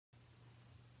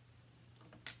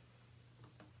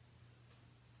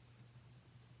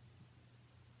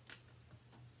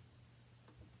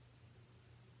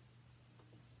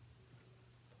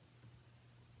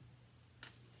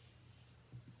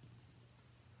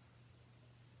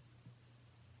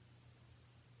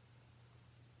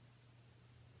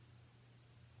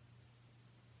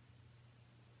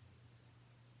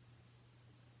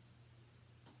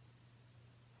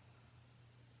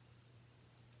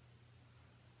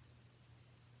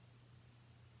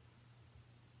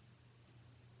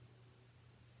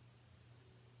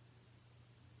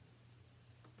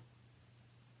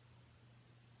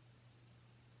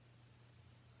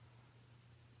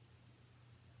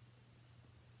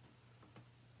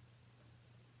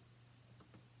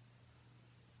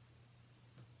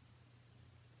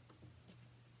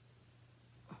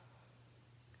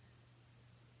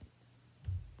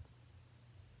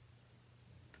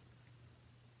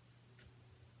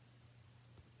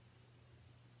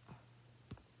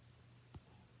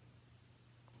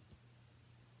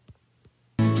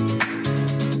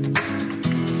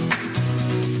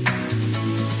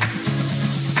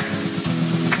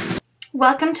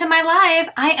Welcome to my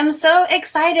live. I am so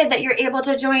excited that you're able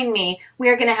to join me. We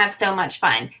are going to have so much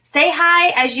fun. Say hi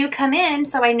as you come in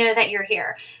so I know that you're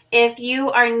here. If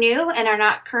you are new and are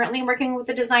not currently working with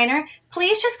a designer,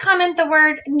 please just comment the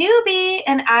word newbie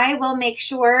and I will make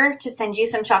sure to send you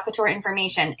some Chalk Couture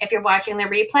information. If you're watching the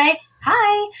replay,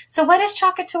 hi. So what is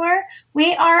Chalk Couture?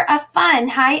 We are a fun,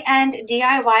 high-end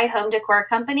DIY home decor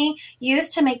company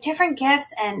used to make different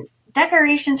gifts and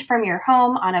decorations from your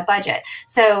home on a budget.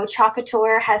 So Chalk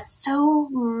Couture has so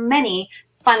many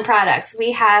fun products.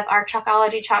 We have our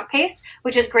Chalkology chalk paste,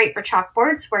 which is great for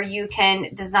chalkboards where you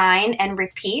can design and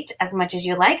repeat as much as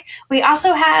you like. We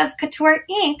also have Couture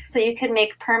ink, so you can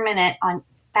make permanent on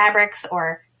fabrics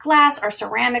or glass or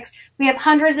ceramics. We have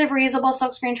hundreds of reusable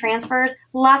silkscreen transfers,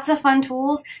 lots of fun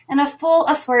tools, and a full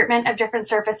assortment of different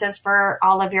surfaces for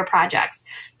all of your projects.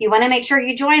 You want to make sure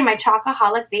you join my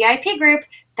Chalkaholic VIP group.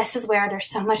 This is where there's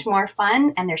so much more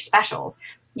fun and there's specials.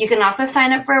 You can also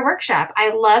sign up for a workshop.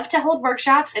 I love to hold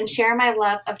workshops and share my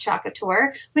love of Chalk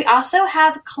Couture. We also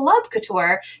have Club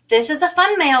Couture. This is a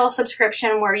fun mail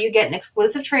subscription where you get an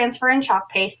exclusive transfer and chalk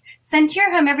paste sent to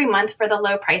your home every month for the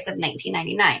low price of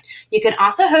 $19.99. You can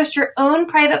also host your own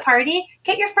private party,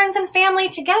 get your friends and family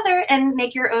together and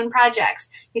make your own projects.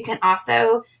 You can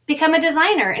also become a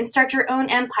designer and start your own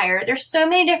empire. There's so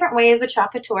many different ways with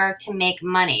Chalk Couture to make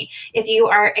money. If you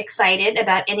are excited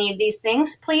about any of these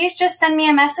things, please just send me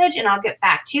a message and I'll get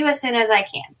back to you as soon as I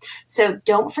can. So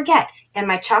don't forget, in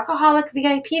my Chalkaholic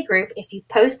VIP group, if you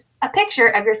post a picture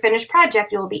of your finished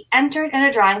project, you will be entered in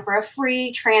a drawing for a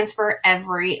free transfer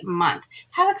every month.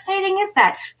 How exciting is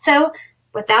that? So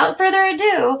without further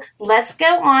ado, let's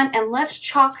go on and let's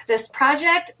chalk this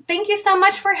project. Thank you so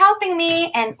much for helping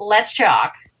me, and let's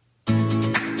chalk.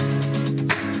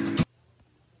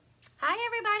 Hi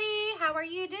everybody, how are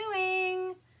you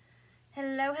doing?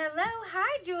 Hello, hello.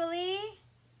 Hi Julie.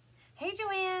 Hey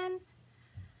Joanne.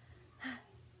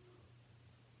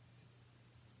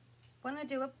 Want to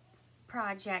do a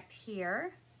project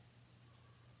here.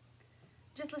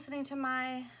 Just listening to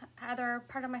my other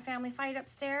part of my family fight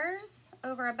upstairs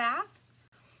over a bath.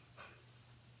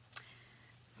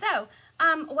 So,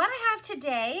 what I have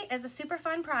today is a super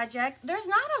fun project. There's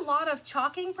not a lot of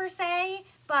chalking per se,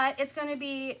 but it's going to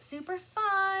be super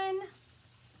fun.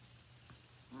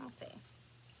 Let's see.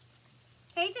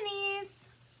 Hey, Denise.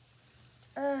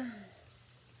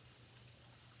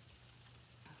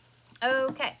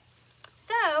 Okay.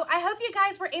 So, I hope you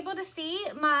guys were able to see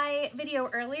my video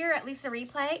earlier, at least the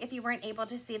replay, if you weren't able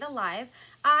to see the live.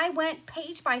 I went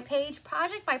page by page,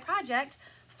 project by project,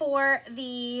 for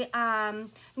the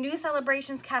new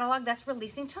Celebrations catalog that's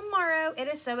releasing tomorrow. It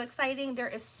is so exciting. There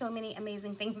is so many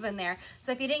amazing things in there.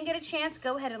 So if you didn't get a chance,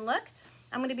 go ahead and look.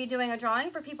 I'm going to be doing a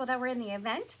drawing for people that were in the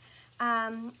event.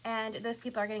 And those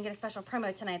people are going to get a special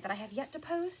promo tonight that I have yet to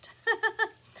post.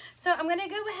 So I'm going to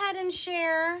go ahead and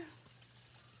share.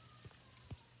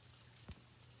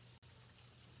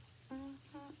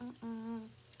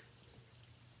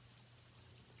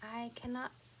 I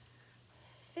cannot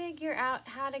figure out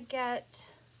how to get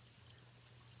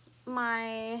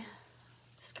my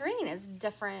screen is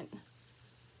different.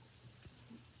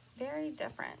 Very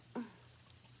different.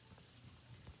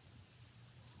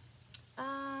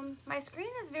 My screen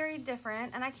is very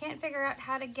different and I can't figure out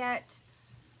how to get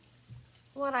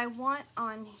what I want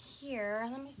on here.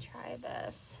 Let me try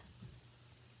this.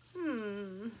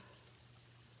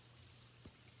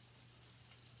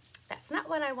 That's not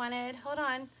what I wanted. Hold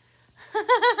on.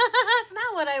 That's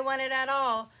not what I wanted at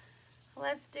all.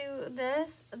 Let's do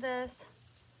this.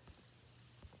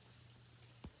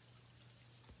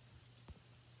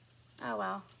 Oh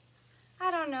well. I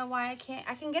don't know why I can't.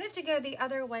 I can get it to go the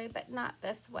other way, but not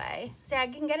this way. See, I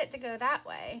can get it to go that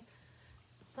way.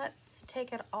 Let's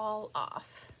take it all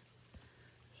off.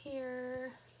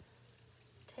 Here.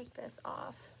 Take this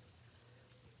off.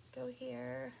 Go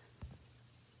here.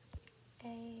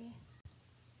 A.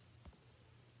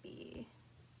 B.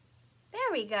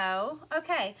 There we go.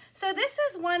 Okay, so this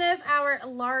is one of our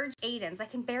large 8-ins. I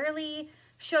can barely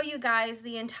show you guys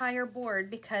the entire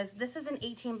board because this is an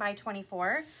 18 by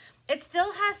 24. It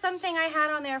still has something I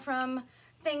had on there from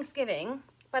Thanksgiving,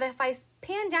 but if I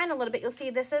pan down a little bit, you'll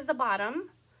see this is the bottom,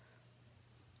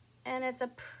 and it's a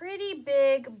pretty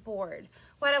big board.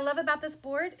 What I love about this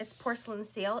board is porcelain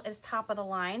steel. It's top of the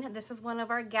line. This is one of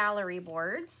our gallery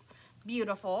boards.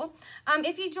 Beautiful.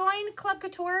 If you join Club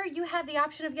Couture, you have the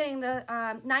option of getting the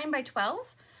 9 by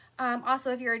 12.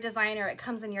 Also, if you're a designer, it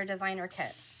comes in your designer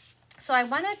kit. So I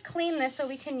want to clean this so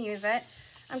we can use it.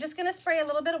 I'm just going to spray a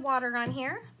little bit of water on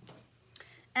here.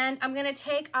 And I'm going to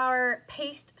take our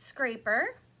paste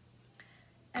scraper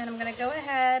and I'm going to go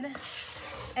ahead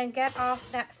and get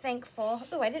off that thankful.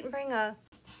 Oh, I didn't bring a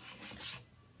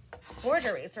board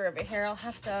eraser over here. I'll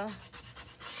have to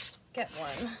get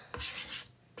one.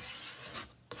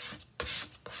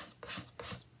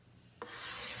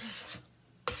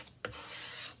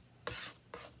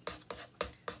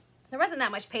 There wasn't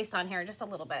that much paste on here, just a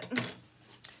little bit.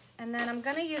 And then I'm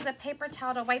gonna use a paper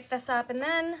towel to wipe this up, and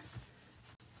then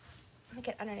let me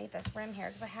get underneath this rim here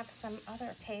because I have some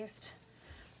other paste.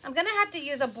 I'm gonna have to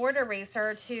use a board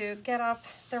eraser to get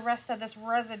off the rest of this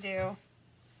residue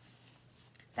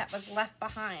that was left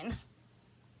behind.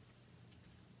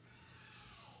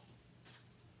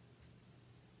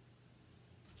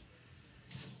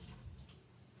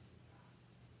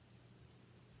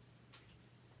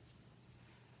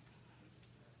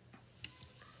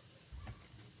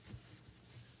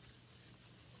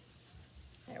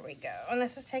 There we go. And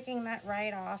this is taking that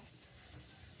right off.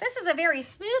 This is a very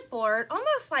smooth board,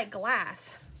 almost like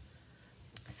glass.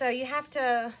 So you have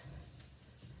to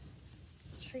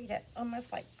treat it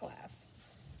almost like glass.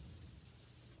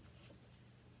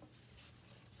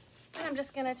 And I'm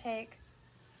just gonna take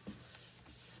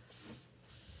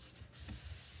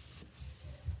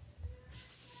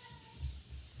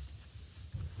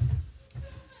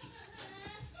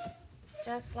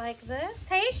just like this.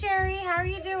 Hey Sherry, how are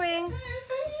you doing?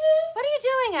 What are you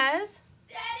doing, Ez?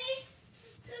 Daddy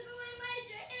took away my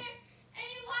journal and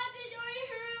he locked the door in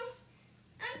her room.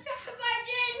 I'm trying to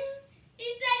barge in. He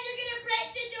said you're gonna break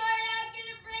the door and I'm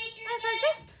gonna break your Ezra, neck.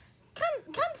 just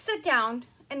come sit down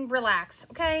and relax,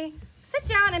 okay? Sit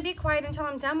down and be quiet until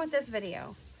I'm done with this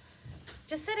video.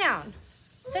 Just sit down.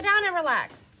 Sit down and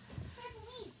relax.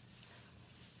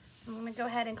 I'm gonna go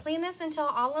ahead and clean this until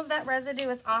all of that residue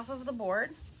is off of the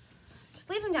board. Just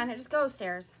leave them down here, just go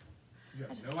upstairs. You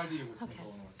have no idea what's been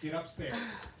going on. Get upstairs.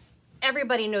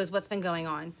 Everybody knows what's been going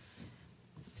on.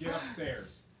 Get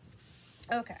upstairs.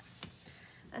 Okay.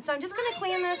 And so I'm just gonna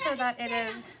clean this so that it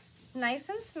is nice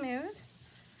and smooth.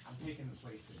 I'm taking the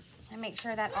PlayStation. And make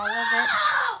sure that all of it,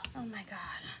 oh my God.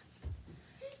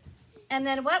 And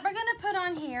then what we're gonna put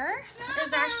on here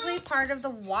is actually part of the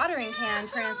watering can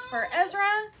transfer.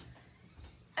 Ezra,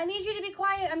 I need you to be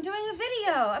quiet. I'm doing a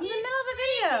video. I'm in the middle of a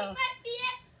video.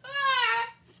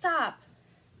 Stop.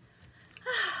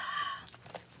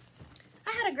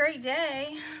 I had a great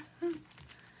day. I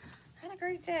had a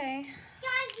great day.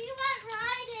 Guys, we went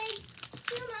riding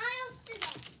 2 miles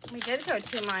today. We did go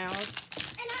 2 miles.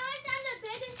 And I went down the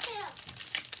biggest hill.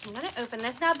 I'm gonna open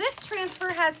this. Now this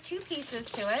transfer has 2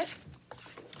 pieces to it.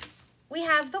 We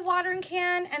have the watering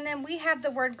can and then we have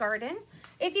the word garden.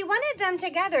 If you wanted them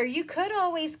together, you could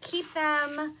always keep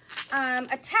them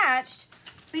attached.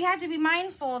 But you have to be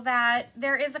mindful that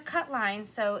there is a cut line,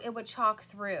 so it would chalk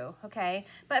through, okay?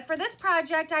 But for this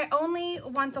project, I only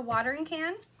want the watering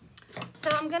can. So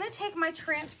I'm gonna take my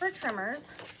transfer trimmers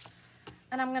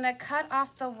and I'm gonna cut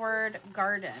off the word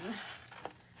garden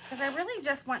because I really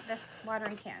just want this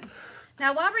watering can.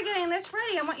 Now, while we're getting this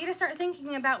ready, I want you to start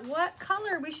thinking about what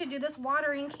color we should do this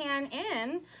watering can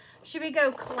in. Should we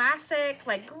go classic,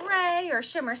 like gray or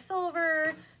shimmer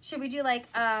silver? Should we do like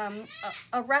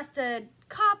a rusted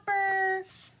copper?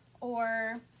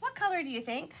 Or what color do you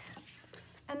think?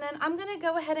 And then I'm gonna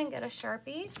go ahead and get a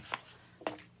Sharpie.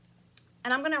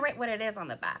 And I'm gonna write what it is on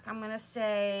the back. I'm gonna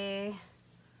say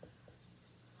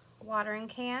watering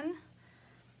can.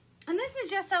 And this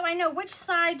is just so I know which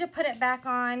side to put it back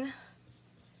on.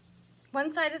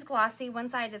 One side is glossy, one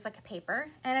side is like a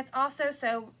paper. And it's also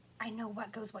so I know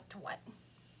what goes what to what.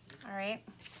 All right.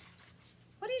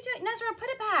 What are you doing? Nezra, put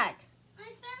it back. I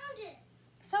found it.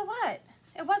 So what?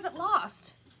 It wasn't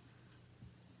lost.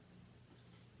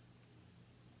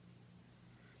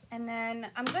 And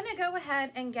then I'm gonna go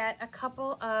ahead and get a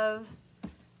couple of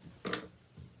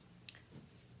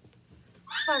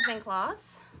fuzzing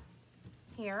cloths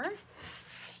here.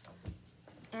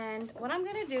 And what I'm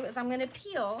gonna do is I'm gonna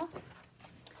peel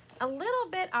a little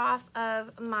bit off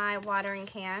of my watering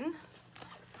can,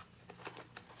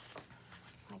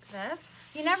 like this.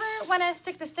 You never wanna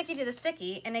stick the sticky to the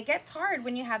sticky, and it gets hard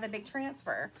when you have a big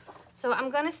transfer. So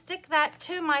I'm gonna stick that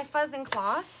to my fuzzing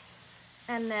cloth,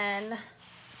 and then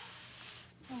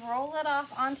roll it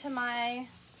off onto my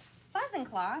fuzzing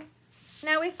cloth.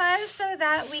 Now we fuzz so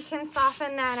that we can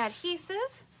soften that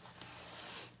adhesive.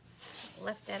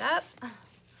 Lift it up.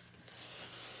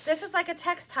 This is like a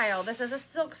textile. This is a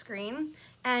silk screen.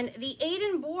 And the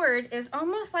Aiden board is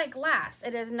almost like glass.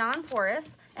 It is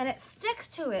non-porous and it sticks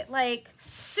to it like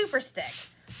super stick.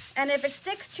 And if it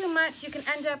sticks too much, you can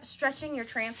end up stretching your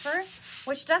transfer,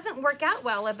 which doesn't work out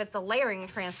well if it's a layering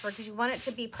transfer because you want it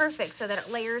to be perfect so that it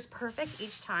layers perfect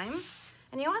each time.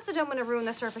 And you also don't want to ruin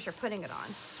the surface you're putting it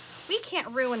on. we can't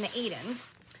ruin the Aiden.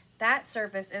 That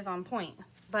surface is on point,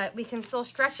 but we can still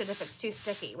stretch it if it's too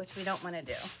sticky, which we don't want to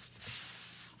do.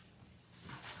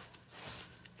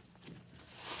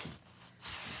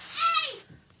 Hey!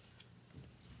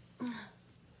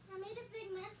 I made a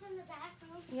big mess in the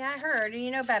bathroom. Yeah, I heard. You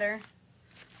know better.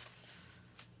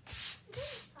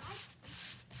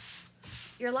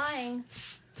 You're lying.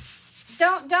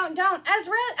 Don't.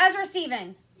 Ezra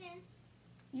Steven. Yeah.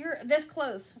 You're this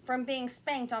close from being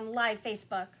spanked on live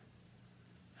Facebook.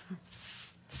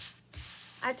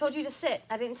 I told you to sit.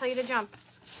 I didn't tell you to jump.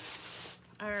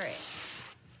 All right.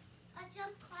 I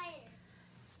jump quieter.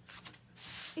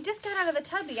 You just got out of the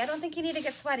tubby. I don't think you need to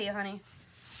get sweaty, honey.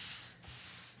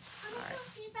 I'm gonna go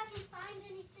see if I can find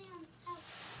anything on the couch.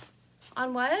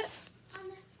 On what?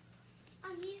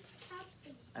 On these couch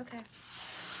thingies. Okay.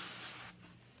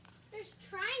 There's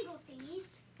triangle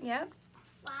thingies. Yep.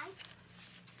 Why?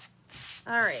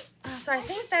 All right. So I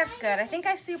think that's good. I think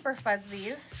I super fuzz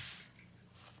these.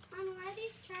 Why are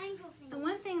these triangle thingies? The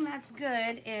one thing that's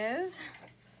good is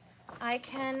I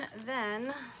can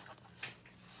then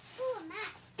Ooh, a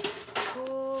mask.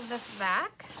 pull this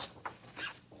back.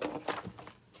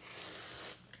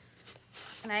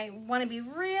 And I want to be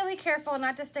really careful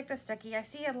not to stick the sticky. I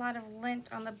see a lot of lint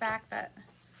on the back that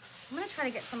I'm going to try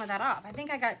to get some of that off. I think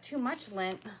I got too much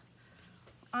lint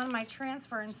on my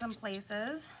transfer in some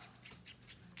places.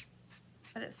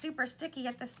 But it's super sticky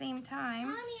at the same time.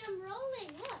 Mommy, I'm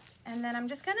rolling. Look. And then I'm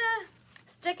just going to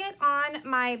stick it on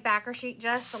my backer sheet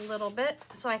just a little bit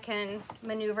so I can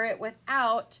maneuver it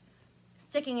without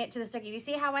sticking it to the sticky. Do you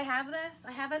see how I have this?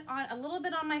 I have it on a little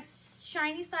bit on my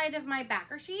shiny side of my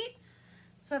backer sheet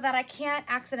so that I can't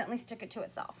accidentally stick it to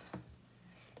itself.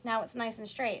 Now it's nice and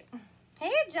straight.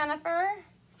 Hey, Jennifer.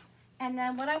 And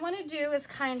then what I want to do is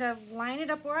kind of line it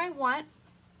up where I want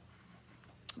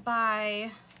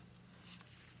by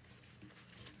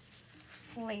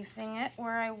placing it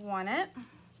where I want it.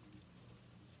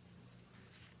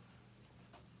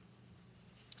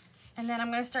 And then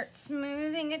I'm going to start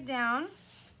smoothing it down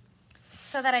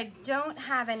so that I don't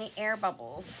have any air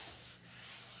bubbles.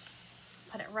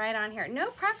 Put it right on here.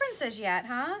 No preferences yet,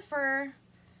 huh? For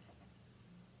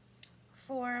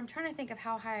I'm trying to think of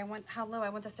how low I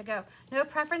want this to go. No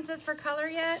preferences for color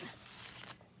yet.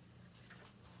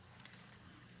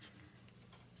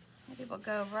 Maybe we'll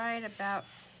go right about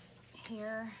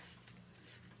here.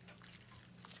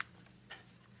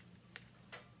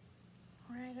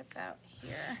 Right about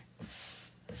here.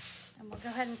 And we'll go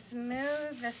ahead and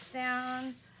smooth this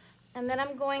down. And then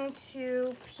I'm going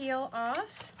to peel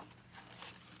off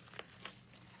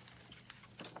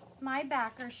my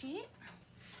backer sheet.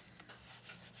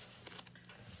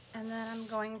 And then I'm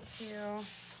going to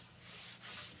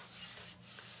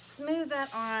smooth that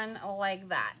on like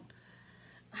that.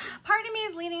 Part of me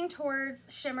is leaning towards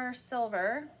shimmer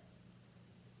silver.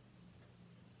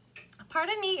 Part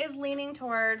of me is leaning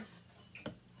towards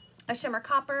a shimmer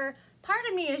copper. Part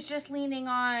of me is just leaning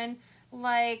on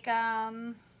like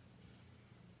a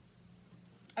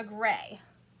gray.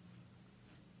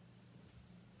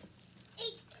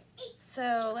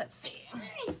 So let's see.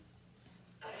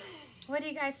 What do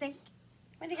you guys think?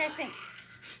 What do you guys think?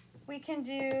 We can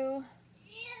do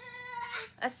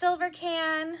a silver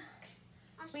can.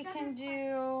 We can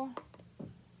do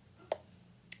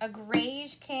a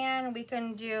grayish can. We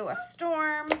can do a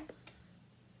storm.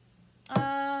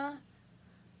 Do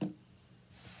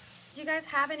you guys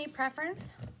have any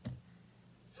preference?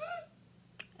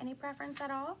 Any preference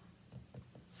at all?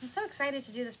 I'm so excited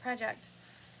to do this project.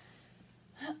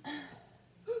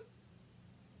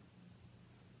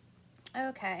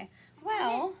 Okay,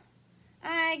 well,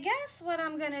 I guess what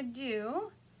I'm gonna do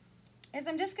is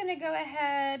I'm just gonna go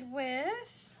ahead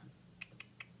with,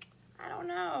 I don't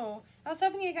know. I was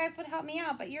hoping you guys would help me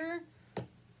out, but you're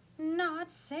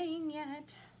not saying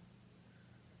yet.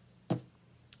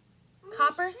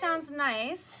 Copper sounds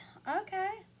nice. Okay.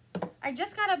 I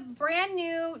just got a brand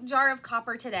new jar of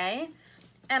copper today,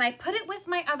 and I put it with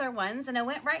my other ones, and it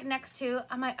went right next to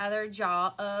my other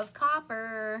jar of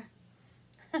copper.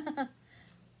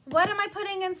 What am I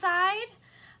putting inside?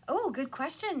 Oh, good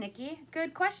question, Nikki.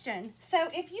 Good question. So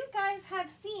if you guys have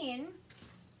seen,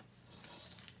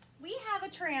 we have a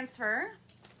transfer.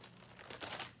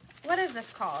 What is this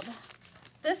called?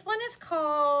 This one is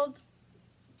called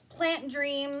Plant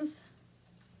Dreams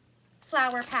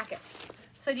Flower Packets.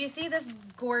 So do you see this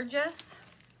gorgeous,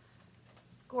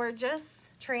 gorgeous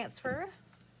transfer?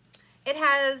 It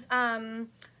has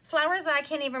flowers that I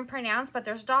can't even pronounce, but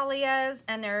there's dahlias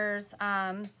and there's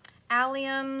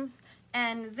alliums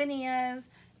and zinnias,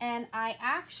 and I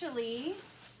actually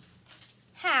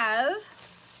have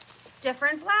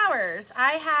different flowers.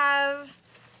 I have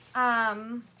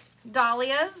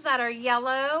dahlias that are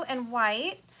yellow and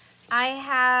white. I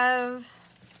have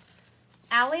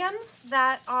alliums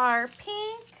that are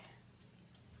pink.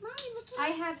 Mommy, look I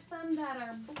have some that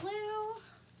are blue.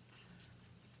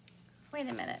 Wait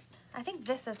a minute. I think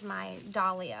this is my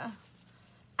dahlia.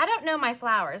 I don't know my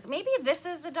flowers. Maybe this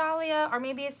is the dahlia or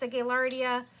maybe it's the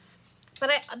gaillardia. But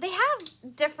they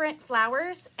have different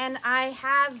flowers and I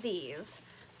have these.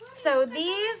 So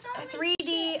these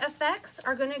 3D effects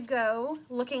are going to go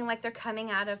looking like they're coming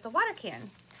out of the water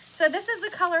can. So this is the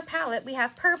color palette. We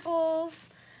have purples.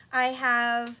 I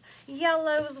have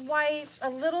yellows, whites, a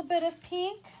little bit of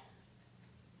pink.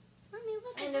 Mommy,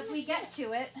 look, And if we get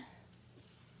to it,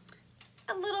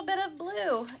 a little bit of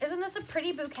blue. Isn't this a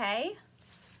pretty bouquet?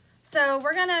 So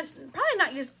we're gonna probably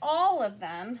not use all of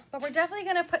them, but we're definitely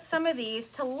gonna put some of these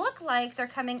to look like they're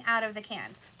coming out of the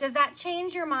can. Does that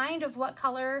change your mind of what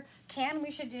color can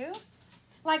we should do?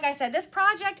 Like I said, this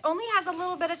project only has a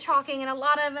little bit of chalking and a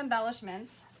lot of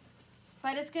embellishments,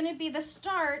 but it's gonna be the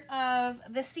start of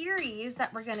the series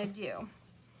that we're gonna do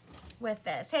with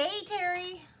this. Hey,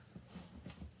 Terry.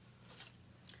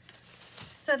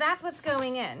 So that's what's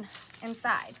going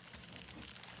inside.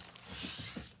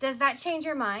 Does that change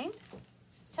your mind?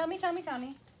 Tell me, tell me, tell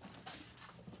me.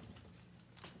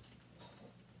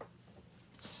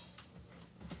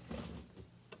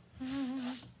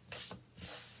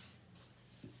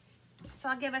 So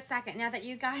I'll give a second now that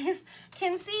you guys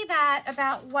can see that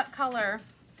about what color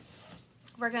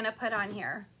we're gonna put on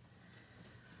here.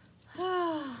 So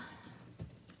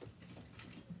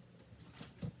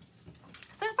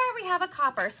far we have a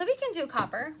copper, so we can do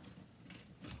copper.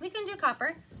 We can do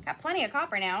copper. Got plenty of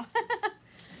copper now.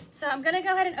 So I'm gonna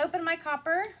go ahead and open my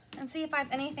copper and see if I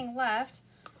have anything left.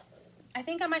 I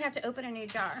think I might have to open a new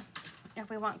jar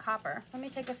if we want copper. Let me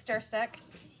take a stir stick.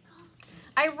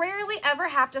 I rarely ever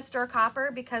have to stir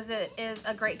copper because it is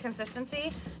a great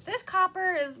consistency. This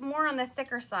copper is more on the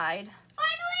thicker side.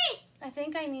 Finally! I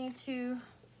think I need to,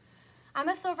 I'm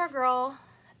a silver girl,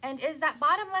 and is that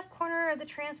bottom left corner of the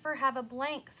transfer have a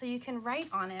blank so you can write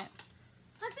on it?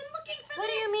 I've been looking for What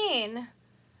this. do you mean?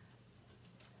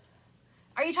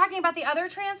 Are you talking about the other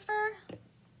transfer?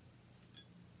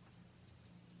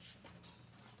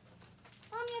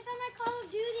 Mommy, I found my Call of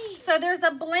Duty. So there's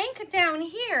a blank down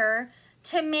here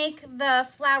to make the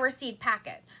flower seed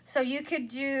packet. So you could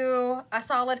do a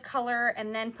solid color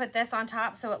and then put this on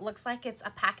top so it looks like it's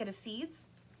a packet of seeds,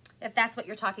 if that's what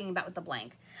you're talking about with the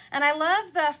blank. And I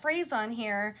love the phrase on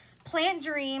here, plant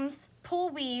dreams, pull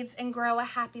weeds, and grow a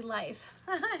happy life.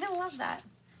 I love that.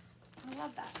 I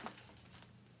love that.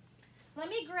 Let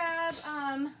me grab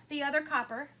the other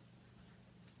copper.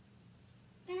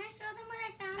 Can I show them what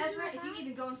I found? Ezra, in my if you box?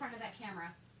 even go in front of that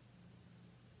camera,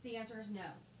 the answer is no.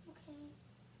 Okay.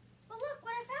 But look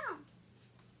what I found.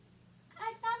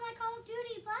 I found my Call of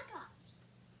Duty Black Ops.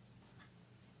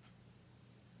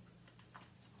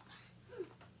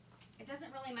 It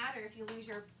doesn't really matter if you lose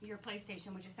your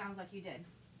PlayStation, which it sounds like you did.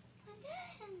 I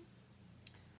did.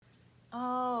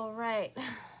 All right.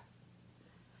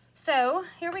 So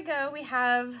here we go. We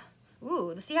have,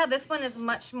 ooh, see how this one is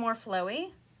much more flowy?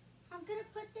 I'm gonna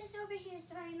put this over here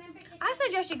so I remember to I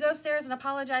suggest you go upstairs and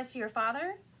apologize to your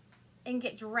father and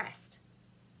get dressed.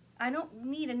 I don't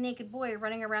need a naked boy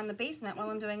running around the basement while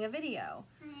I'm doing a video.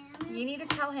 You need to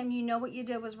tell him you know what you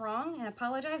did was wrong and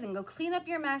apologize and go clean up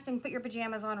your mess and put your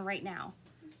pajamas on right now.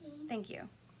 Okay. Thank you.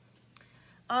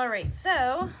 All right,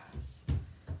 so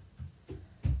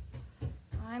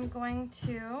I'm going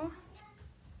to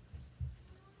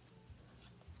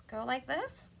go like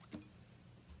this.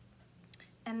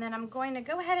 And then I'm going to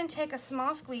go ahead and take a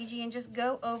small squeegee and just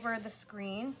go over the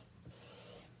screen.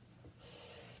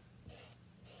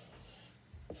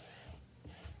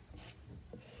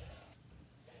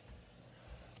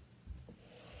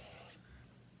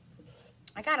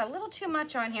 I got a little too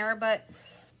much on here, but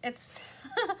it's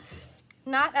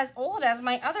not as old as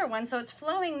my other one, so it's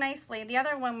flowing nicely. The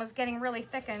other one was getting really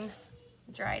thick and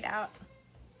dried out.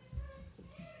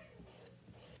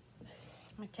 I'm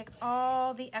gonna take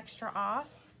all the extra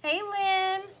off. Hey,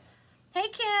 Lynn. Hey,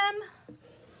 Kim.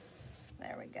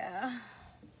 There we go.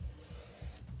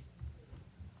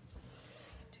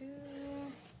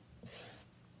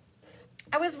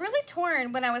 I was really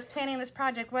torn when I was planning this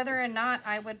project whether or not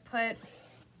I would put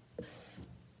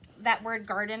that word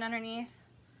garden underneath,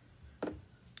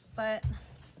 but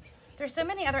there's so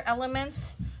many other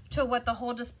elements to what the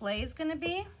whole display is going to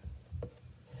be.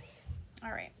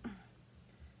 All right,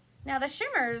 now the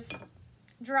shimmers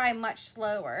dry much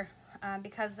slower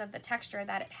because of the texture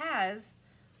that it has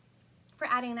for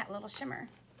adding that little shimmer.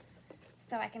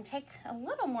 so I can take a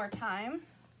little more time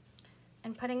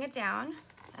and putting it down.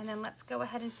 And then let's go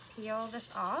ahead and peel this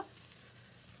off.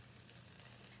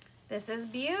 This is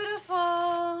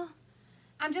beautiful.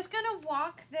 I'm just gonna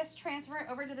walk this transfer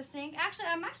over to the sink. Actually,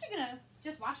 I'm actually gonna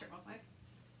just wash it real quick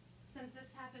since this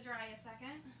has to dry a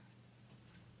second.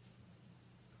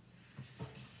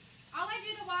 All I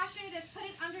do to wash it is put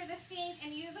it under the sink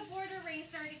and use a board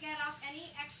eraser to get off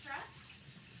any extra.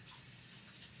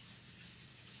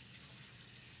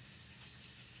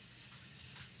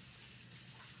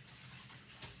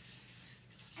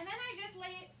 And then I just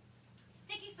lay it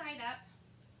sticky side up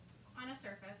on a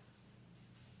surface.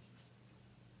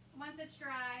 Once it's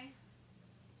dry,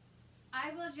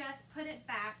 I will just put it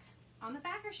back on the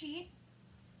backer sheet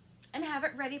and have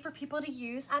it ready for people to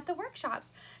use at the workshops.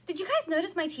 Did you guys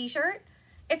notice my t-shirt?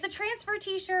 It's a transfer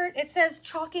t-shirt. It says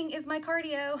chalking is my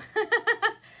cardio.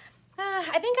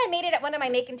 I think I made it at one of my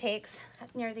make and takes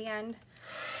near the end.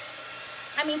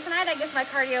 I mean, tonight I guess my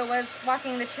cardio was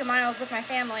walking the 2 miles with my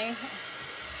family,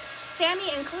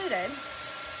 Sammy included.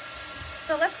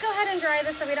 So let's go ahead and dry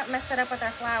this so we don't mess it up with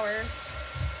our flowers.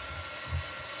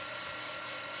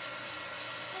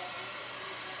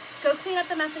 Go clean up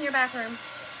the mess in your back room.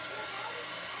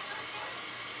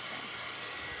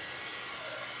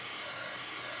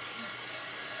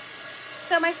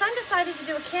 So my son decided to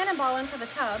do a cannonball into the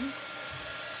tub.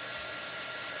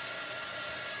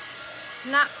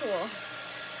 Not cool.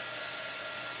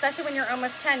 Especially when you're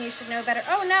almost 10, you should know better.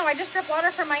 Oh no, I just dripped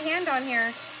water from my hand on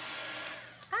here.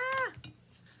 Ah!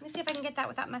 Let me see if I can get that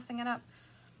without messing it up.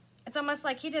 It's almost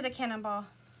like he did a cannonball.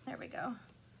 There we go.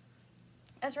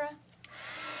 Ezra?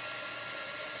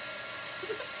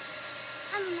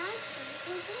 I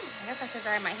guess I should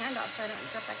dry my hand off so I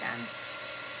don't drip again.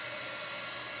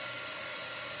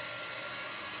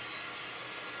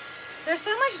 There's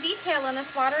so much detail in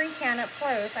this watering can up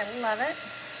close. I love it.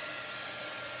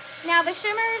 Now the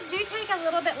shimmers do take a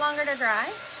little bit longer to dry.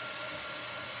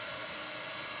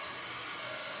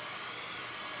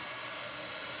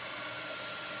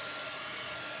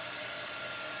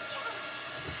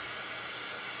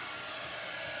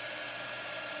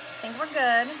 I think we're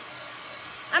good.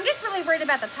 I'm just really worried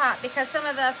about the top because some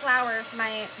of the flowers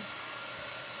might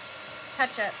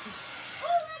touch it.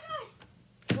 Oh my God.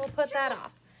 So we'll put that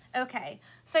off. Okay,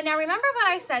 so now remember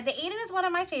what I said. The Aiden is one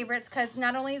of my favorites because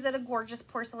not only is it a gorgeous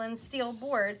porcelain steel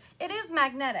board, it is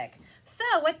magnetic. So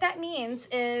what that means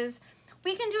is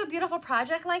we can do a beautiful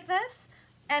project like this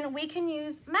and we can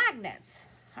use magnets,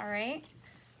 all right?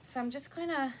 So I'm just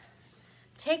gonna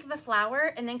take the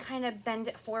flower and then kind of bend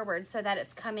it forward so that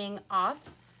it's coming off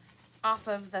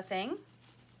of the thing.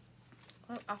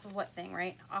 Off of what thing,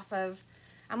 right? Off of,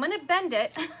 I'm gonna bend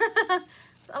it.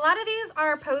 A lot of these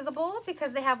are posable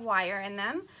because they have wire in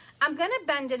them. I'm gonna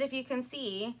bend it, if you can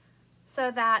see, so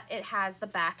that it has the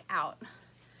back out.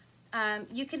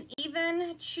 You can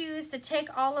even choose to take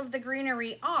all of the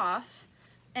greenery off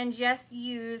and just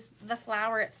use the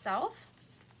flower itself.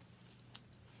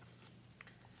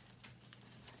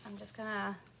 I'm just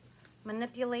gonna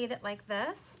manipulate it like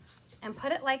this and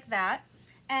put it like that.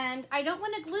 And I don't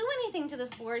wanna glue anything to this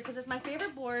board because it's my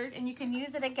favorite board and you can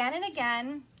use it again and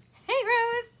again. Hey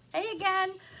Rose, hey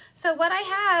again. So what I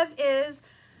have is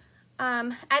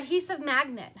adhesive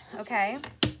magnet, okay?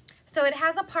 So it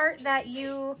has a part that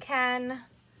you can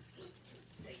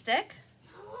stick.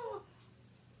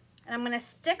 And I'm gonna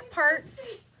stick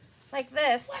parts like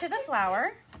this to the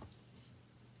flower.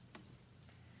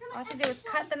 All I have to do is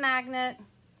cut the magnet,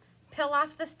 peel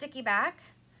off the sticky back.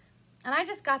 And I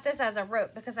just got this as a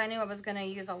rope because I knew I was gonna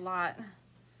use a lot.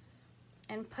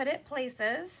 And put it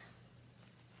places.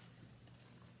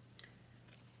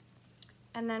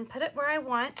 And then put it where I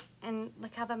want, and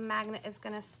look how the magnet is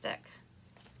gonna stick.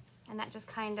 And that just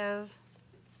kind of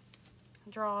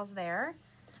draws there.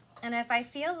 And if I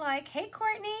feel like, hey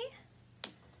Courtney,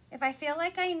 if I feel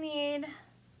like I need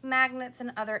magnets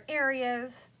in other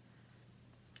areas,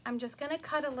 I'm just gonna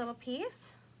cut a little piece,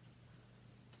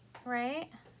 right?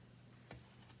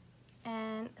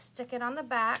 And stick it on the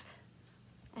back,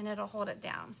 and it'll hold it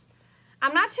down.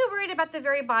 I'm not too worried about the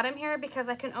very bottom here because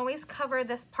I can always cover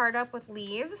this part up with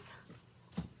leaves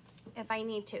if I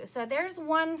need to. So there's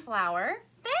one flower.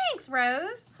 Thanks,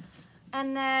 Rose.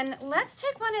 And then let's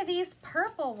take one of these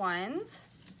purple ones.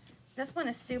 This one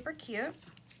is super cute.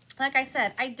 Like I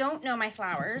said, I don't know my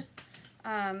flowers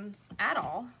at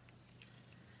all.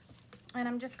 And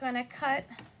I'm just gonna cut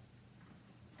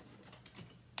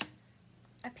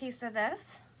a piece of this.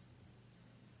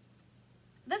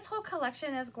 This whole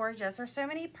collection is gorgeous. There's so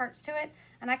many parts to it,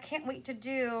 and I can't wait to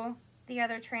do the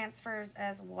other transfers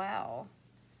as well.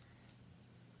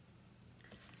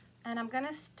 And I'm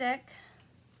gonna stick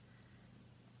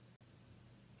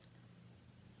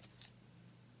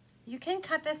you can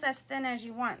cut this as thin as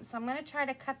you want. So I'm gonna try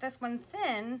to cut this one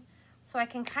thin so I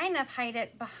can kind of hide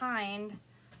it behind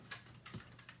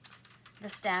the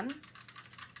stem.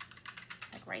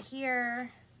 Like right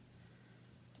here.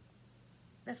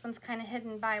 This one's kind of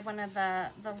hidden by one of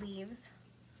the leaves.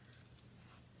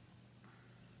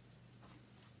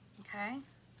 Okay.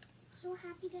 So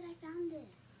happy that I found this.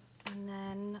 And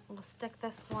then we'll stick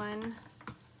this one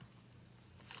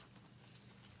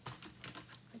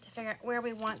to figure out where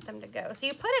we want them to go. So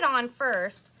you put it on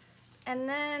first, and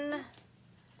then,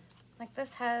 like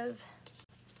this has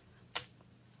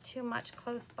too much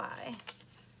close by.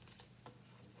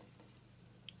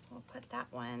 We'll put that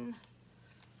one.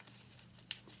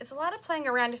 It's a lot of playing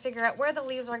around to figure out where the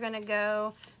leaves are gonna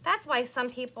go. That's why some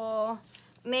people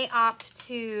may opt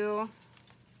to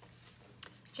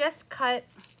just cut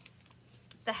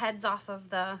the heads off of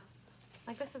the,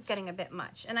 like this is getting a bit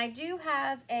much. And I do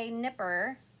have a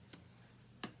nipper.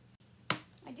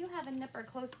 I do have a nipper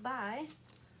close by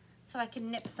so I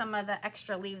can nip some of the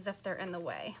extra leaves if they're in the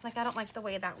way. Like I don't like the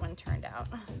way that one turned out.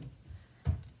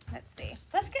 Let's see.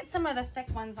 Let's get some of the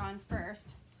thick ones on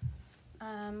first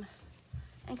and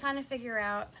kind of figure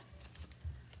out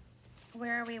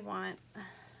where we want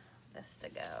this to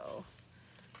go.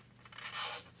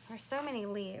 There's so many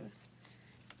leaves.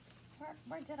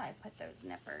 Where did I put those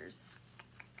nippers?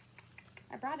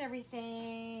 I brought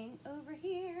everything over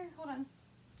here. Hold on.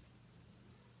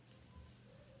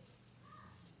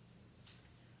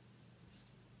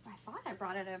 I thought I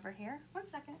brought it over here. 1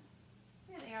 second.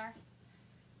 Here they are.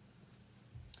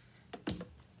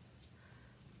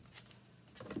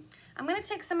 I'm going to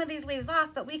take some of these leaves off,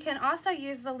 but we can also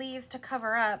use the leaves to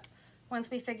cover up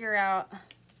once we figure out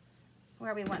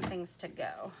where we want things to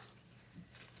go.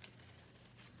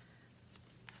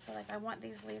 So like I want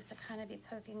these leaves to kind of be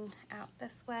poking out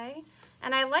this way.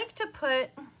 And I like to put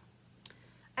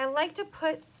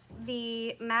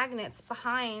the magnets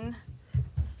behind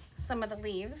some of the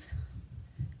leaves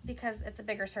because it's a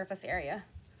bigger surface area.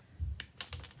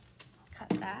 Cut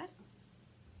that,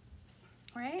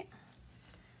 right?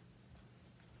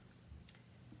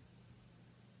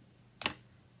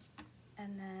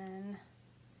 And then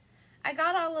I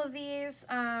got all of these,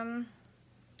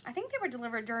 I think they were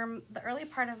delivered during the early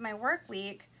part of my work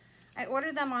week. I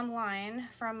ordered them online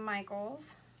from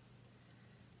Michael's.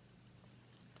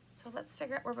 So let's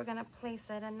figure out where we're gonna place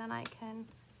it, and then I can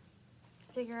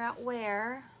figure out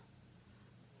where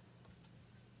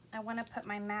I wanna put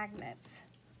my magnets.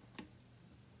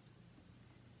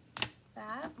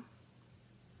 That.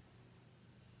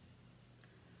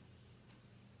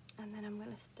 And then I'm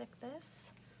gonna stick this.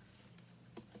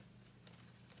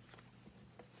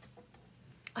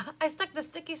 I stuck the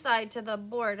sticky side to the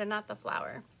board and not the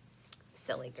flower.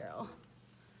 Silly girl.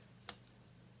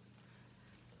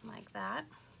 Like that.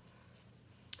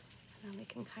 And then we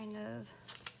can kind of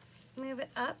move it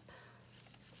up.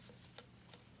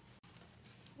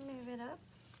 Move it up.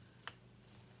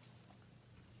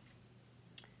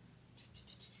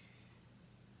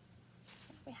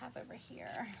 What do we have over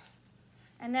here?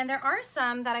 And then there are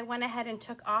some that I went ahead and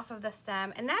took off of the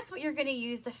stem, and that's what you're going to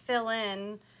use to fill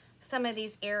in some of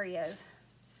these areas.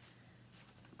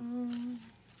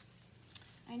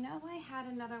 I know I had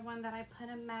another one that I put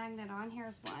a magnet on.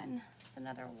 Here's one. It's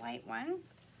another white one.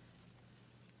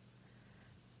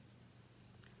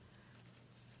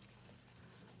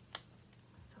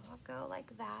 So I'll go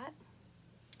like that.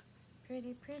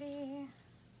 Pretty, pretty.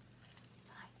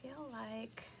 I feel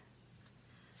like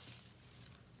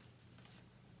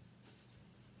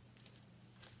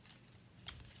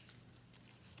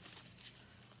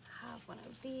one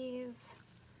of these.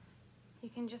 You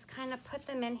can just kind of put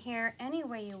them in here any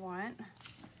way you want.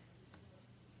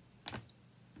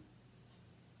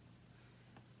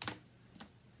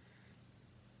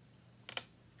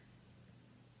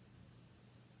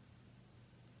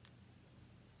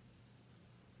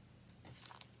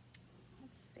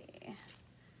 Let's see.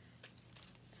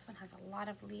 This one has a lot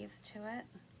of leaves to it.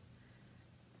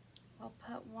 We'll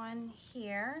put one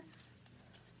here.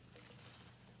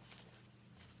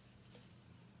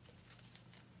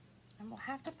 And we'll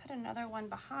have to put another one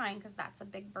behind because that's a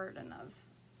big burden of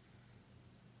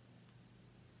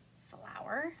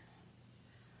flower.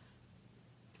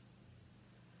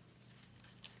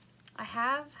 I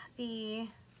have the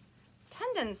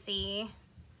tendency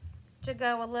to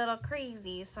go a little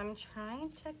crazy, so I'm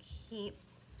trying to keep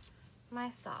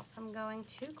myself from going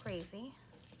too crazy.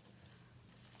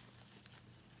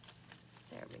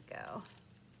 There we go.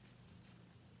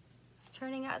 It's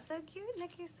turning out so cute,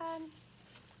 Nikki said.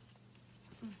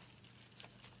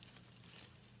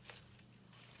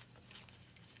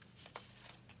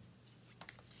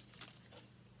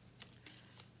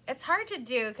 It's hard to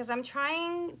do because I'm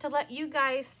trying to let you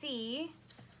guys see,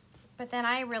 but then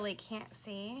I really can't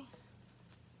see.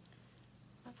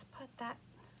 Let's put that,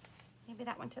 maybe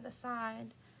that one to the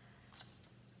side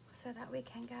so that we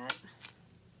can get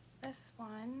this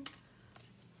one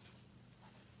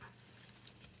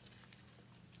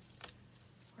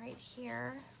right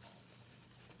here,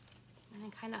 and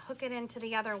then kind of hook it into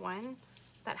the other one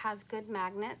that has good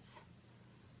magnets.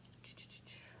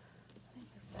 Let me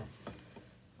move this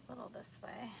a little this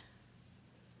way.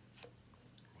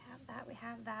 We have that, we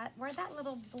have that. Where'd that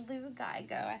little blue guy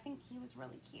go? I think he was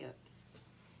really cute.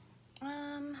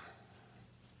 Always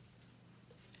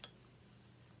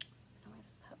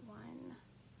put one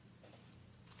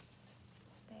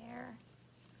there.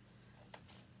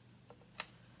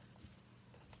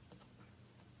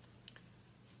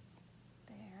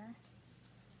 There.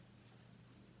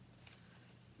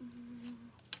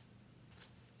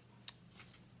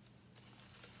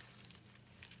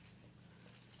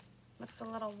 Looks a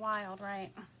little wild, right?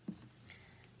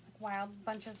 Like wild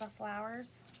bunches of flowers.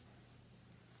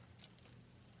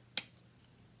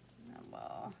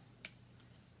 Well,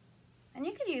 and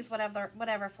you could use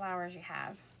whatever flowers you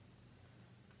have.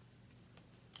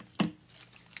 I'll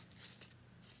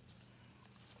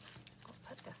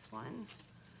put this one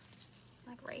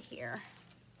like right here.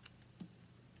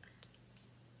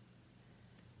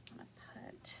 I'm gonna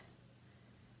put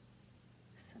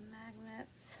some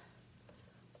magnets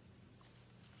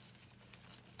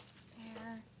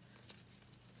there,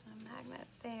 a magnet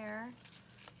there.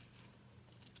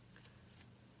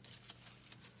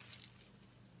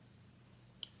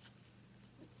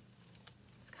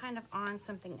 Kind of on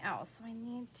something else, so I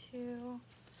need to,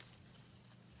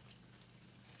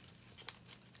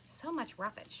 so much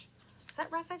roughage. Is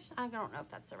that roughage? I don't know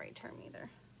if that's the right term either.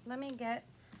 Let me get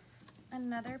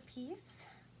another piece.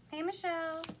 Hey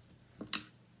Michelle,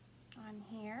 on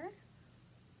here.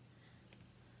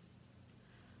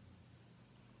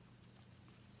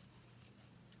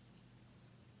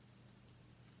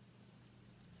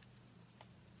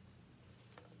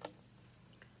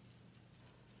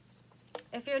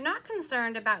 If you're not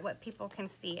concerned about what people can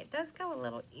see, it does go a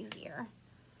little easier.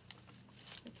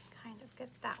 We can kind of get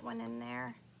that one in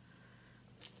there.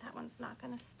 That one's not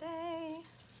gonna stay.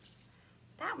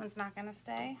 That one's not gonna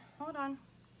stay. Hold on.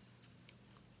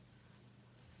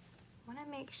 I wanna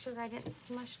make sure I didn't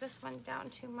smush this one down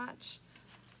too much.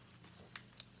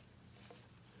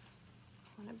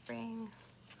 I wanna bring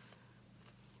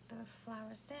those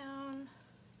flowers down.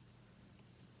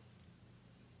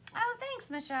 Oh, thanks,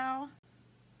 Michelle.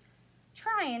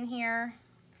 Trying here,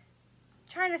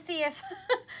 trying to see if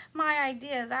my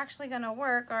idea is actually going to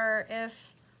work or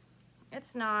if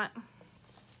it's not.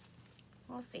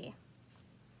 We'll see.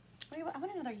 I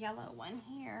want another yellow one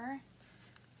here,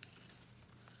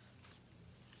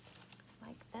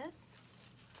 like this.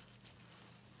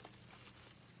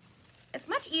 It's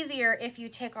much easier if you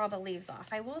take all the leaves off,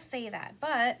 I will say that,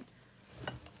 but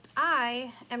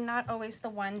I am not always the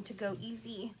one to go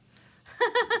easy.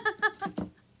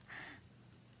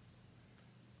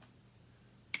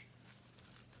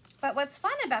 But what's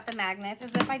fun about the magnets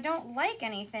is if I don't like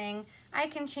anything, I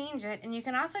can change it. And you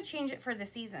can also change it for the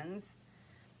seasons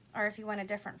or if you want a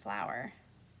different flower.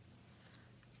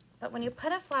 But when you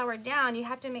put a flower down, you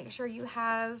have to make sure you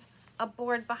have a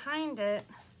board behind it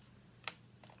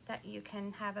that you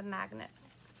can have a magnet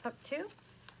hooked to.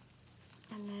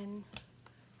 And then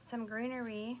some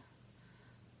greenery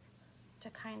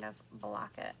to kind of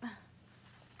block it.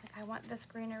 Like I want this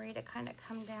greenery to kind of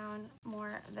come down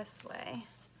more this way,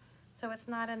 so it's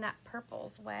not in that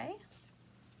purple's way.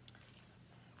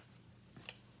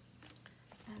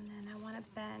 And then I want to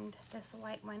bend this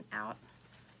white one out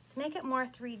to make it more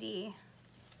 3D.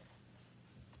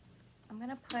 I'm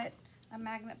going to put a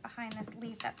magnet behind this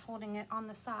leaf that's holding it on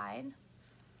the side.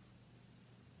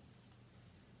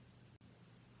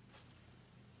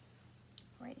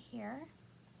 Right here.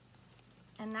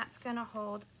 And that's going to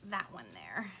hold that one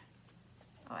there.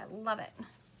 Oh, I love it.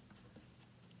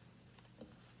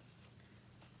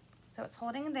 So it's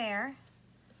holding there.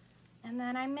 And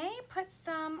then I may put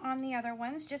some on the other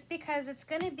ones just because it's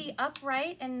going to be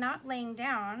upright and not laying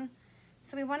down.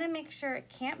 So we want to make sure it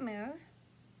can't move.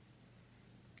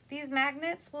 These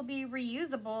magnets will be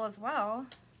reusable as well.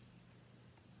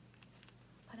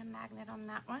 Put a magnet on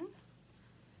that one.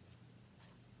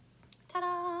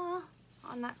 Ta-da!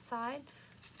 On that side.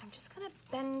 I'm just going to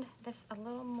bend this a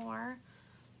little more.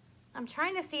 I'm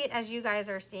trying to see it as you guys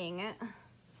are seeing it.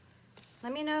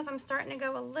 Let me know if I'm starting to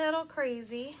go a little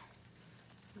crazy.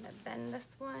 I'm going to bend this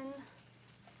one.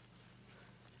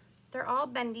 They're all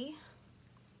bendy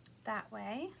that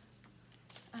way.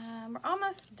 We're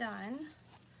almost done.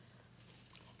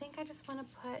 I think I just want to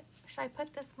put, should I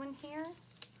put this one here?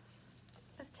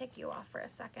 Let's take you off for a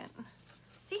second.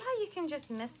 See how you can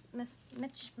just mismatch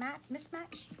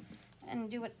and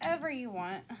do whatever you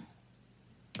want.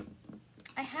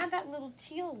 I had that little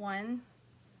teal one,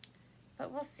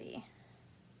 but we'll see.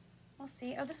 We'll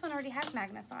see. Oh, this one already has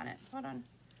magnets on it. Hold on.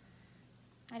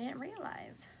 I didn't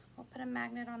realize. We'll put a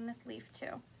magnet on this leaf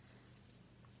too.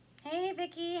 Hey,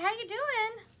 Vicky, how you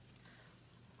doing?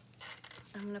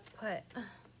 I'm gonna put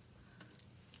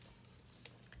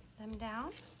them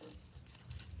down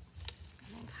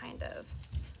and then kind of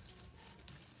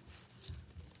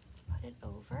put it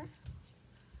over.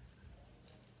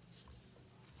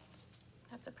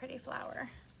 That's a pretty flower.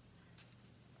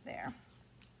 There.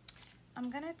 I'm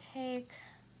gonna take,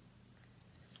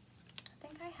 I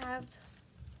think I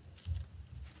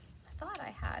thought I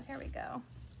had, here we go,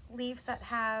 leaves that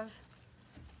have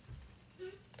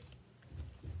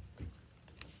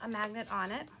a magnet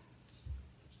on it.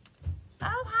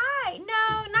 Oh, hi.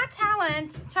 No, not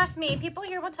talent. Trust me, people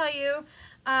here will tell you,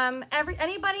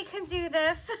 anybody can do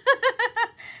this.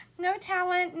 No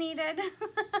talent needed.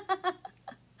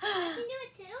 I can do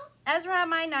it too? Ezra,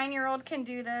 my 9-year-old, can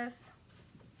do this.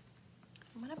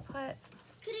 I'm gonna put,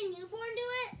 Could a newborn do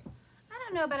it? I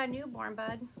don't know about a newborn,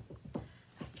 bud.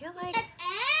 I feel like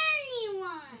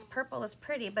Anyone. this purple is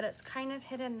pretty, but it's kind of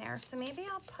hidden there. So maybe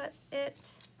I'll put it,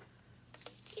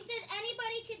 He said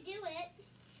anybody could do it.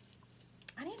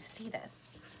 I need to see this.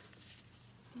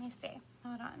 Let me see,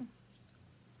 hold on.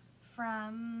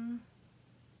 From,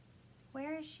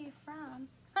 where is she from?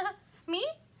 Me?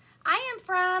 I am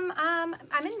from,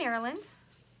 I'm in Maryland.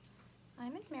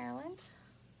 I'm in Maryland.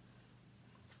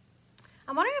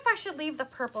 I'm wondering if I should leave the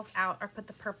purples out or put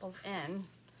the purples in.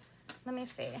 Let me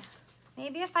see.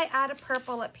 Maybe if I add a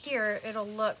purple up here, it'll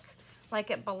look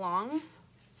like it belongs.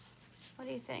 What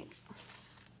do you think?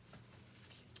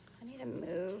 I need to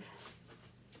move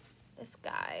this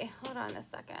guy. Hold on a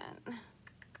second.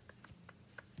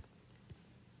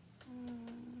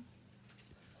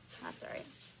 That's all right.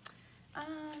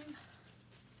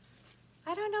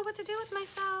 I don't know what to do with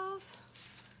myself.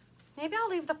 Maybe I'll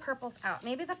leave the purples out.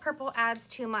 Maybe the purple adds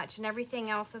too much and everything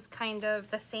else is kind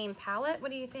of the same palette. What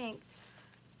do you think?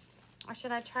 Or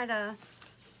should I try to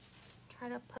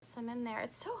put some in there?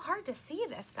 It's so hard to see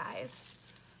this, guys.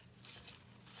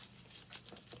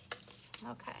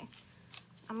 Okay.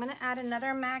 I'm gonna add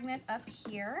another magnet up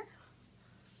here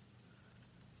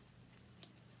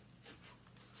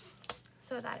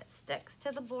so that it sticks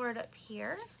to the board up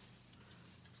here.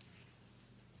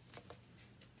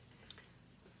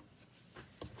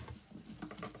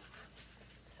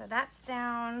 So that's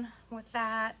down with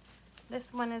that.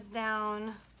 This one is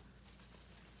down.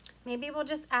 Maybe we'll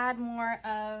just add more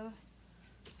of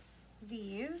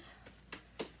these.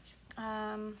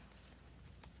 I'm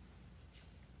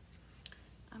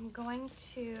going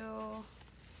to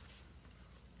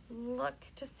look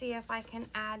to see if I can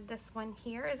add this one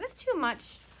here. Is this too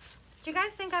much? Do you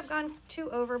guys think I've gone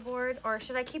too overboard, or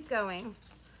should I keep going?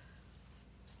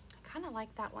 I kind of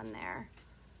like that one there.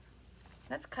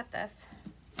 Let's cut this.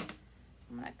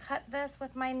 I'm gonna cut this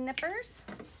with my nippers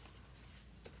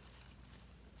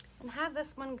and have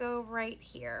this one go right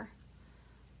here.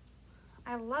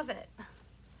 I love it.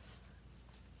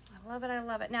 I love it, I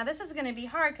love it. Now this is gonna be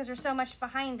hard because there's so much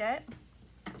behind it.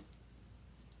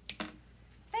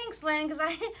 Thanks, Lynn, because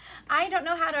I don't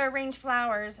know how to arrange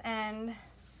flowers, and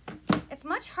it's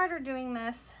much harder doing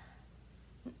this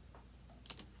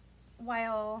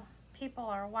while people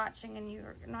are watching and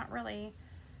you're not really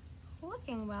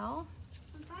looking well.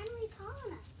 I'm finally tall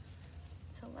enough.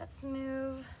 So let's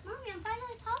move. Mommy, I'm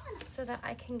finally tall enough. So that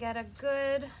I can get a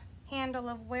good handle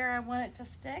of where I want it to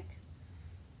stick.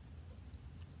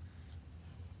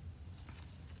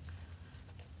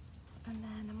 And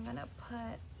then I'm gonna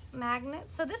put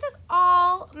magnets. So this is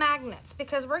all magnets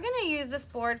because we're gonna use this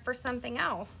board for something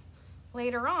else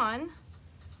later on.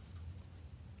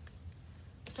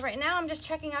 So right now I'm just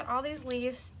checking out all these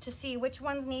leaves to see which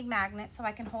ones need magnets so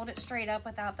I can hold it straight up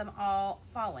without them all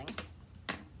falling.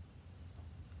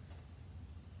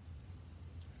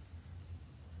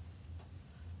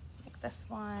 Like this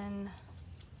one.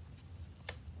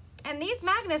 And these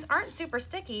magnets aren't super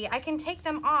sticky. I can take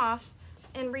them off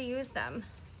and reuse them.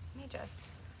 Let me just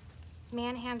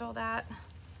manhandle that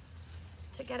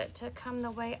to get it to come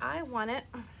the way I want it.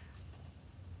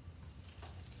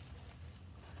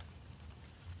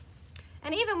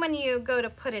 And even when you go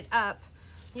to put it up,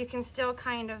 you can still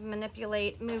kind of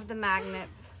manipulate, move the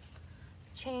magnets,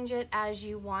 change it as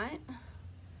you want.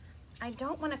 I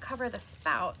don't want to cover the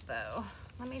spout though.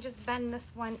 Let me just bend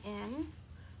this one in.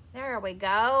 There we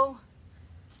go.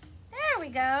 There we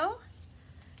go.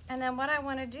 And then what I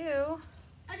want to do...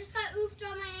 I just got oofed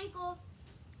on my ankle.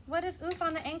 What does oof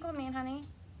on the ankle mean, honey?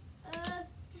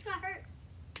 Just got hurt.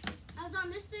 I was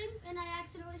on this thing and I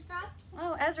accidentally stopped.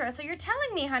 Oh, Ezra, so you're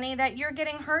telling me, honey, that you're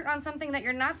getting hurt on something that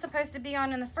you're not supposed to be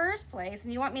on in the first place,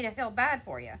 and you want me to feel bad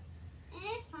for you?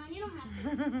 It's fine, you don't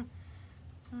have to.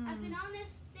 I've been on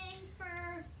this thing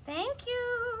for... Thank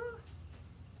you.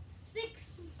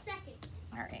 6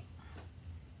 seconds. All right.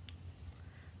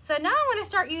 So now I'm going to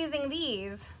start using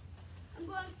these. I'm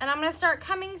going And I'm going to start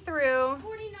coming through,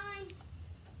 49.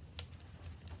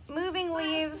 moving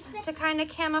leaves to kind of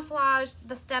camouflage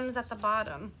the stems at the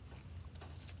bottom.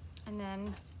 And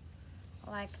then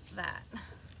like that.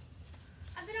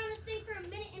 I've been on this thing for 1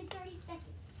 minute and 30 seconds.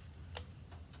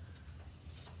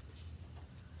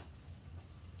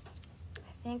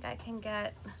 I think I can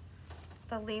get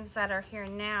the leaves that are here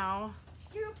now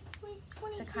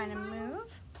 0.22 to kind of miles.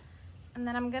 move. And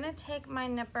then I'm going to take my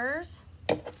nippers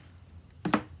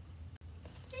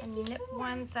and nip 54.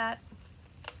 ones that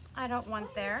I don't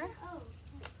want there. Oh,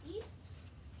 speed?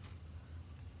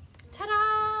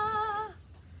 Ta-da!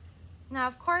 Now,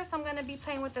 of course, I'm going to be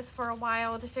playing with this for a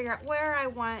while to figure out where I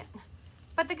want.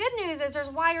 But the good news is there's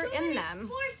wire 2 in minutes, them.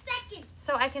 4 seconds.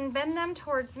 So I can bend them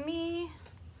towards me.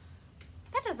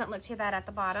 That doesn't look too bad at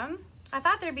the bottom. I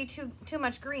thought there'd be too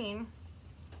much green.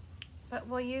 But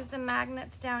we'll use the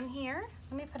magnets down here.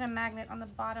 Let me put a magnet on the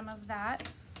bottom of that.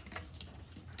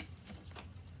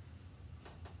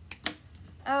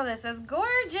 Oh, this is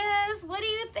gorgeous. What do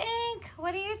you think?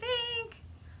 What do you think?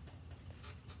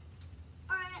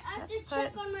 Alright, I have Let's to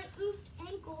check put on my oofed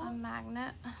ankle. a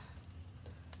magnet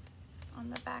on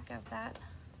the back of that.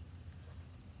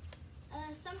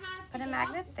 Somehow I have to Put a get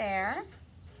magnet off this there. thing.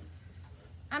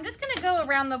 I'm just going to go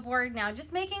around the board now,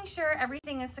 just making sure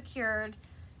everything is secured.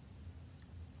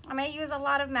 I may use a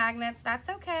lot of magnets. That's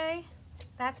okay.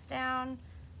 That's down.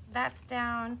 That's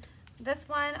down. This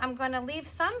one, I'm going to leave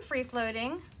some free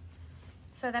floating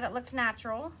so that it looks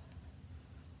natural.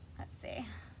 Let's see.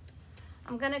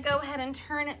 I'm going to go ahead and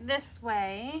turn it this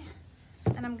way.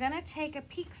 And I'm going to take a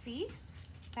pixie.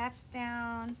 That's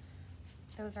down.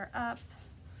 Those are up.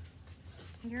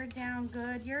 You're down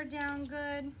good. You're down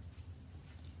good.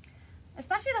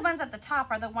 Especially the ones at the top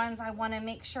are the ones I want to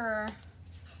make sure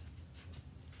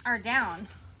are down,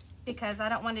 because I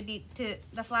don't want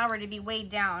the flower to be weighed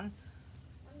down.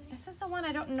 This is the one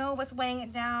I don't know what's weighing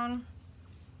it down.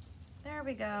 There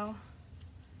we go.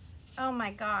 Oh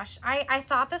my gosh. I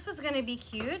thought this was going to be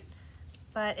cute,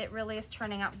 but it really is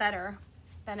turning out better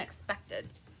than expected.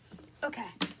 Okay.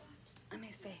 Let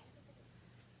me see.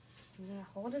 I'm going to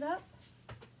hold it up.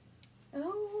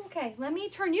 Oh, okay. Let me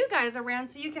turn you guys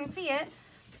around so you can see it.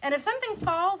 And if something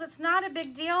falls, it's not a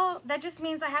big deal. That just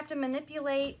means I have to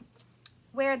manipulate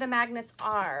where the magnets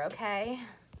are, okay?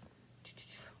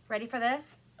 Ready for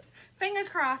this? Fingers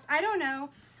crossed. I don't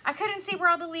know. I couldn't see where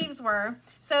all the leaves were.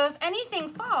 So if anything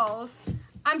falls,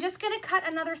 I'm just going to cut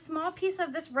another small piece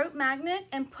of this rope magnet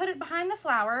and put it behind the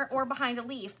flower or behind a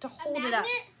leaf to hold it up.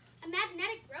 A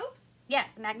magnetic rope?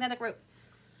 Yes, magnetic rope.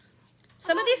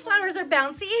 Some of these flowers are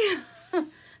bouncy,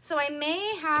 so I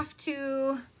may have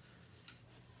to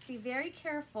be very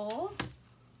careful.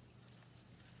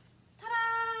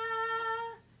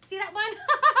 Ta-da! See that one?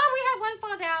 We had one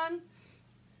fall down.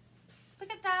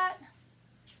 Look at that.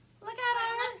 Look at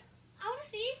her. I want to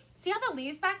see. See all the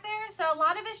leaves back there? So a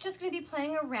lot of it's just going to be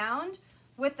playing around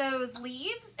with those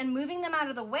leaves and moving them out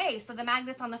of the way so the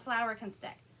magnets on the flower can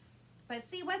stick. But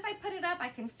see, once I put it up, I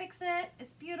can fix it.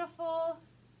 It's beautiful.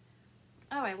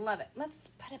 Oh, I love it. Let's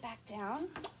put it back down.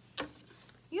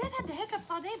 You have had the hiccups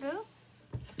all day, boo.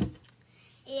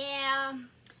 Yeah.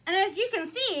 And as you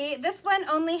can see, this one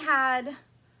only had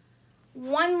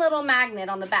one little magnet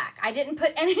on the back. I didn't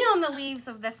put any on the leaves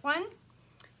of this one.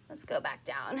 Let's go back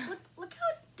down. Look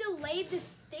how delayed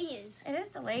this thing is. It is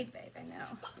delayed, babe, I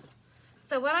know.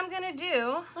 So what I'm gonna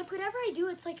do, Like whatever I do,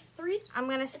 it's like I'm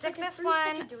gonna stick like this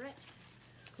one direct.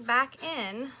 back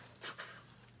in.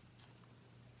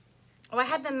 Oh, I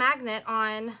had the magnet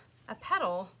on a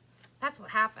petal. That's what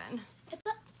happened.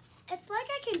 It's like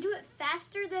I can do it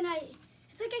faster than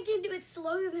it's like I can do it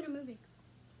slower than I'm moving.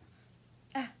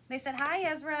 They said, hi,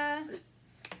 Ezra.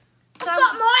 What's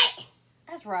up, Mike?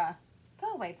 Ezra,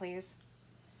 go away, please.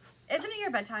 Isn't it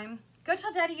your bedtime? Go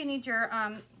tell Daddy you need your,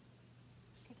 I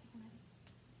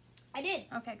did.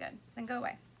 Okay, good. Then go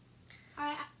away.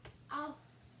 Alright, I'll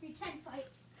pretend fight.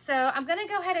 So I'm going to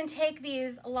go ahead and take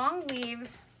these long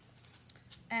leaves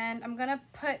and I'm going to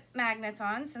put magnets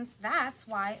on since that's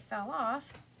why it fell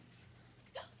off.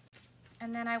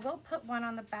 And then I will put one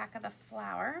on the back of the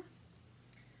flower.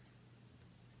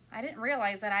 I didn't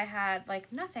realize that I had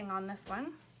like nothing on this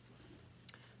one.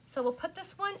 So we'll put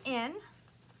this one in,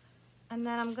 and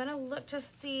then I'm gonna look to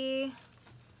see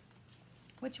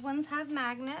which ones have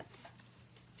magnets.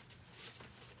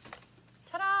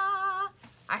 Ta-da!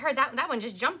 I heard that one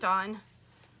just jumped on.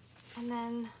 And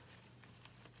then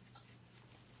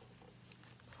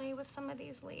play with some of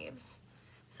these leaves.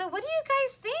 So what do you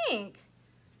guys think?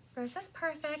 Rose, that's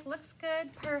perfect, looks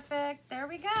good, perfect. There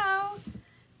we go.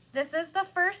 This is the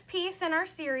first piece in our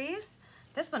series.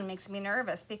 This one makes me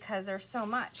nervous because there's so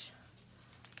much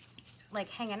like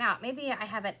hanging out. Maybe I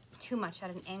have it too much at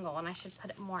an angle and I should put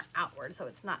it more outward so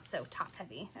it's not so top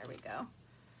heavy. There we go.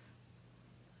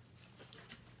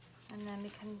 And then we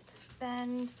can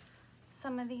bend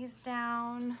some of these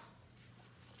down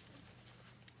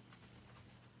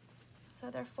so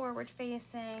they're forward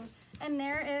facing. And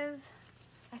there is,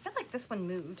 I feel like this one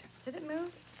moved. Did it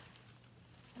move?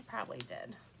 It probably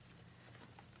did.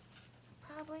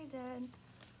 Probably did.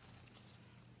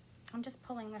 I'm just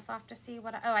pulling this off to see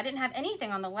what I didn't have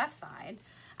anything on the left side.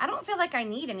 I don't feel like I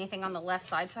need anything on the left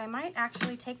side, so I might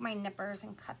actually take my nippers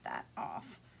and cut that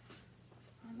off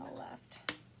on the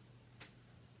left.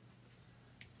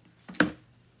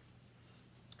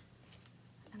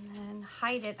 And then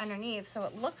hide it underneath so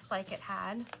it looks like it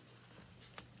had.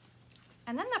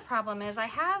 And then the problem is I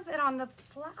have it on the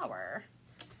flower.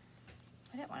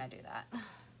 I didn't want to do that. So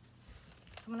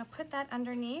I'm going to put that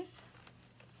underneath.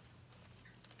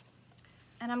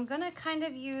 And I'm going to kind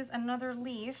of use another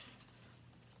leaf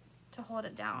to hold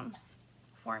it down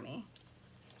for me.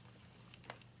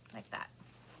 Like that.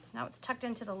 Now it's tucked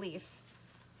into the leaf.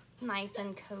 Nice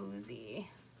and cozy.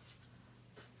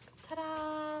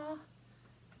 Ta-da!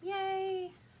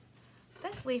 Yay!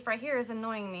 This leaf right here is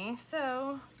annoying me,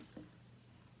 so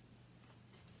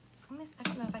I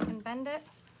don't know if I can bend it.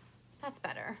 That's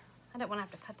better. I don't want to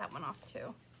have to cut that one off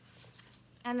too.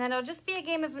 And then it'll just be a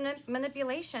game of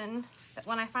manipulation that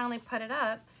when I finally put it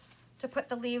up to put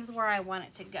the leaves where I want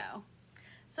it to go.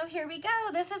 So here we go.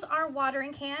 This is our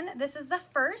watering can. This is the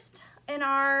first in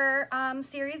our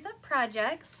series of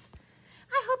projects.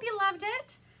 I hope you loved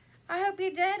it. I hope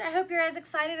you did. I hope you're as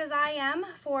excited as I am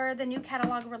for the new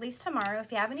catalog release tomorrow.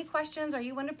 If you have any questions or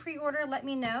you want to pre-order, let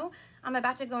me know. I'm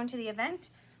about to go into the event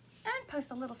and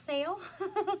post a little sale.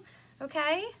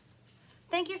 Okay?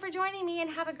 Thank you for joining me and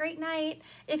have a great night.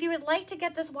 If you would like to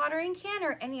get this watering can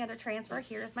or any other transfer,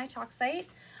 here's my chalk site.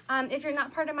 If you're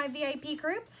not part of my VIP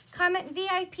group, comment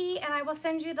VIP and I will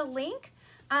send you the link.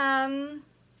 And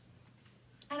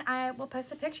I will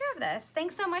post a picture of this.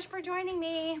 Thanks so much for joining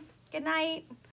me. Good night.